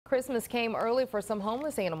Christmas came early for some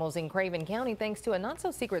homeless animals in Craven County thanks to a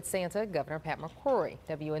not-so-secret Santa, Governor Pat McCrory.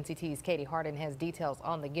 WNCT's Katie Hardin has details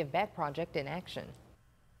on the Give Back project in action.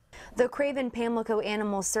 The Craven Pamlico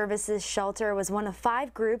Animal Services Shelter was one of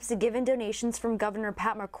 5 groups given donations from Governor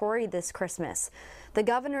Pat McCrory this Christmas. The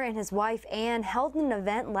governor and his wife Ann held an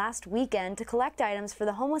event last weekend to collect items for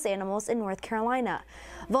the homeless animals in North Carolina.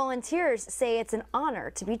 Volunteers say it's an honor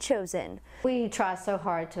to be chosen. We try so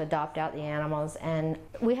hard to adopt out the animals, and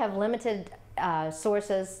we have limited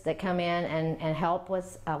sources that come in and help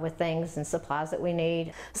with things and supplies that we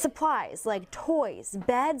need. Supplies like toys,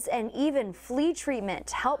 beds, and even flea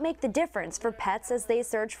treatment help make the difference for pets as they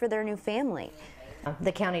search for their new family.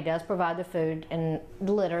 The county does provide the food and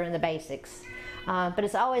the litter and the basics, but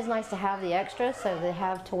it's always nice to have the extra so they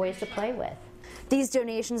have toys to play with. These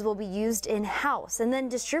donations will be used in-house and then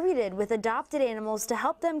distributed with adopted animals to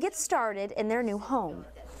help them get started in their new home.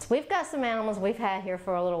 We've got some animals we've had here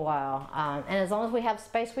for a little while, and as long as we have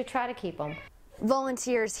space, we try to keep them.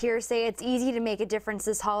 Volunteers here say it's easy to make a difference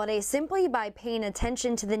this holiday simply by paying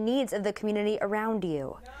attention to the needs of the community around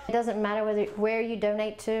you. It doesn't matter where you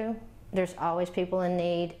donate to. There's always people in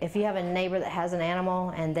need. If you have a neighbor that has an animal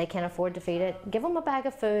and they can't afford to feed it, give them a bag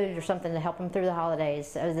of food or something to help them through the holidays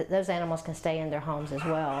so that those animals can stay in their homes as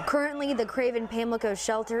well. Currently, the Craven Pamlico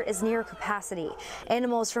shelter is near capacity.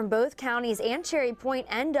 Animals from both counties and Cherry Point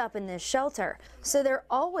end up in this shelter, so they're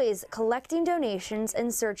always collecting donations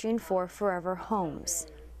and searching for forever homes.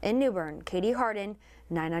 In New Bern, Katie Hardin,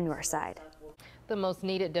 9 on your side. The most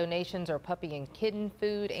needed donations are puppy and kitten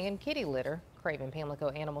food and kitty litter. Craven Pamlico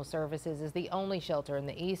Animal Services is the only shelter in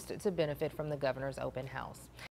the East to benefit from the governor's open house.